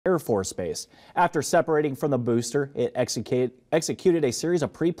Air Force Base. After separating from the booster, it executed a series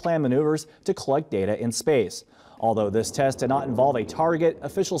of pre-planned maneuvers to collect data in space. Although this test did not involve a target,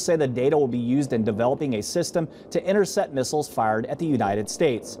 officials say the data will be used in developing a system to intercept missiles fired at the United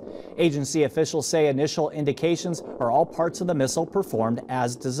States. Agency officials say initial indications are all parts of the missile performed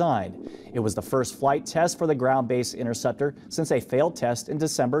as designed. It was the first flight test for the ground-based Interceptor since a failed test in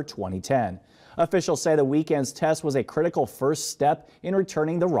December 2010. Officials say the weekend's test was a critical first step in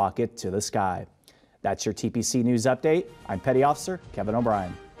returning the rocket to the sky. That's your TPC News Update. I'm Petty Officer Kevin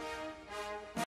O'Brien.